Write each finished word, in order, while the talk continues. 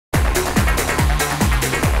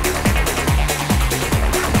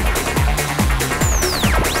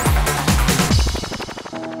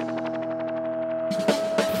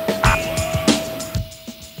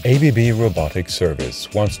ABB Robotics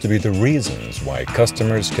Service wants to be the reasons why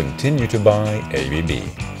customers continue to buy ABB.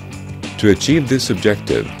 To achieve this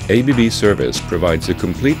objective, ABB Service provides a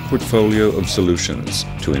complete portfolio of solutions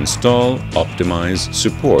to install, optimize,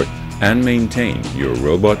 support, and maintain your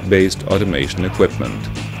robot-based automation equipment.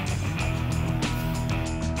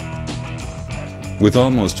 With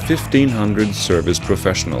almost 1,500 service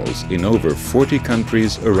professionals in over 40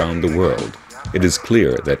 countries around the world, it is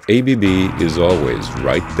clear that ABB is always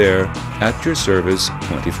right there at your service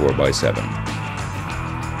 24/7.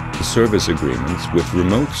 Service agreements with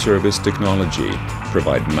remote service technology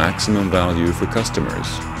provide maximum value for customers.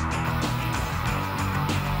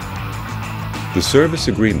 The service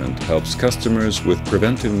agreement helps customers with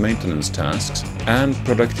preventive maintenance tasks and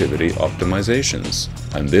productivity optimizations,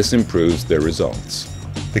 and this improves their results.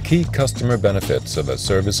 The key customer benefits of a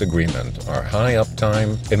service agreement are high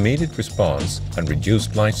uptime, immediate response, and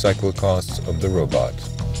reduced lifecycle costs of the robot.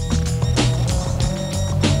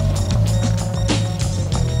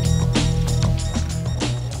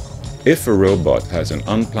 If a robot has an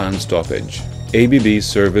unplanned stoppage, ABB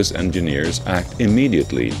service engineers act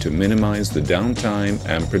immediately to minimize the downtime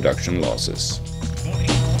and production losses.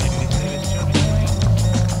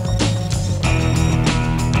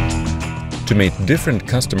 To meet different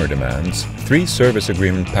customer demands, 3 service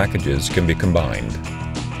agreement packages can be combined: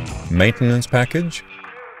 maintenance package,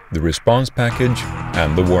 the response package,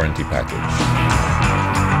 and the warranty package.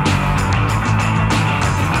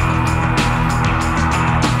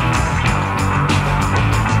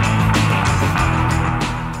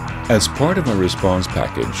 As part of our response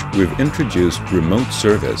package, we've introduced remote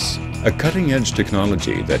service, a cutting-edge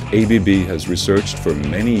technology that ABB has researched for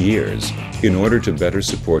many years in order to better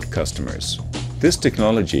support customers. This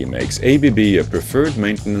technology makes ABB a preferred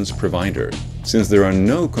maintenance provider, since there are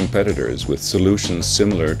no competitors with solutions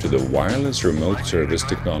similar to the wireless remote service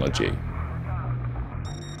technology.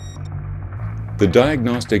 The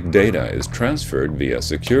diagnostic data is transferred via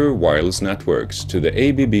secure wireless networks to the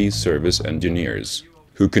ABB service engineers,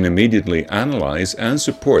 who can immediately analyze and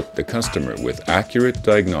support the customer with accurate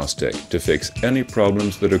diagnostic to fix any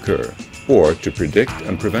problems that occur, or to predict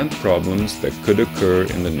and prevent problems that could occur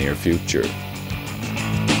in the near future.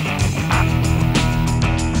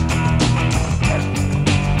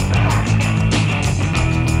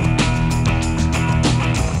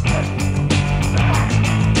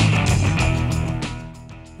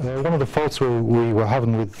 One of the faults we were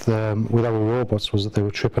having with our robots was that they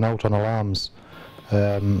were tripping out on alarms.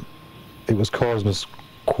 It was causing us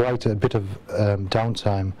quite a bit of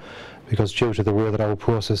downtime, because due to the way that our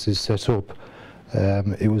process is set up,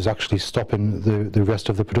 it was actually stopping the rest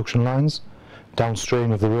of the production lines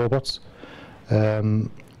downstream of the robots. ABB,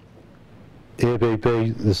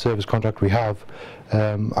 the service contract we have,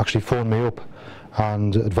 actually phoned me up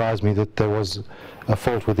and advised me that there was a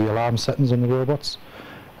fault with the alarm settings on the robots,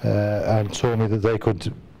 and told me that they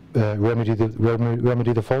could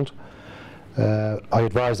remedy the fault. I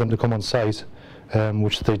advised them to come on site,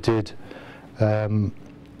 which they did, and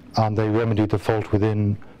they remedied the fault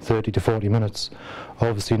within 30 to 40 minutes.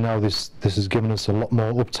 Obviously now this has given us a lot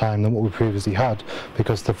more uptime than what we previously had,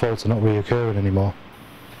 because the faults are not reoccurring anymore.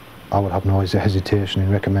 I would have no hesitation in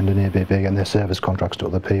recommending ABB and their service contracts to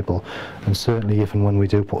other people, and certainly if and when we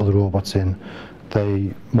do put other robots in,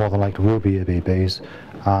 they more than likely will be ABBs,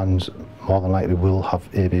 and more than likely will have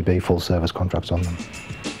ABB full service contracts on them.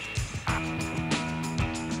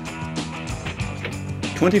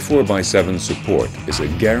 24/7 support is a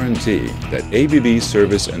guarantee that ABB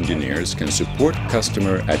service engineers can support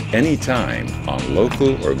customer at any time on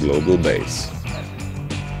local or global base.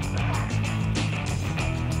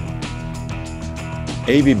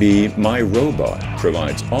 ABB My Robot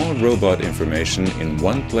provides all robot information in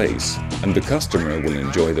one place, and the customer will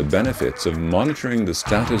enjoy the benefits of monitoring the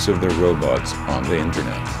status of their robots on the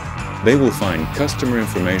internet. They will find customer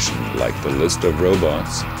information like the list of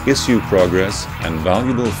robots, issue progress, and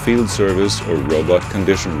valuable field service or robot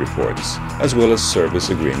condition reports, as well as service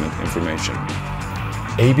agreement information.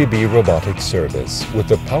 ABB Robotics Service, with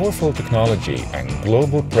the powerful technology and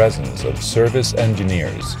global presence of service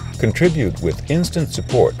engineers, contribute with instant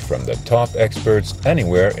support from the top experts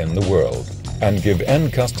anywhere in the world, and give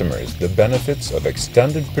end customers the benefits of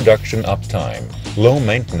extended production uptime, low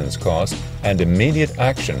maintenance cost, and immediate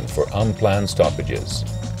action for unplanned stoppages.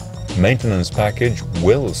 Maintenance package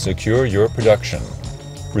will secure your production.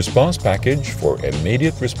 Response package for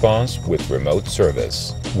immediate response with remote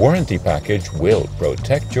service. Warranty package will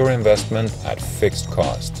protect your investment at fixed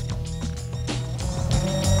cost.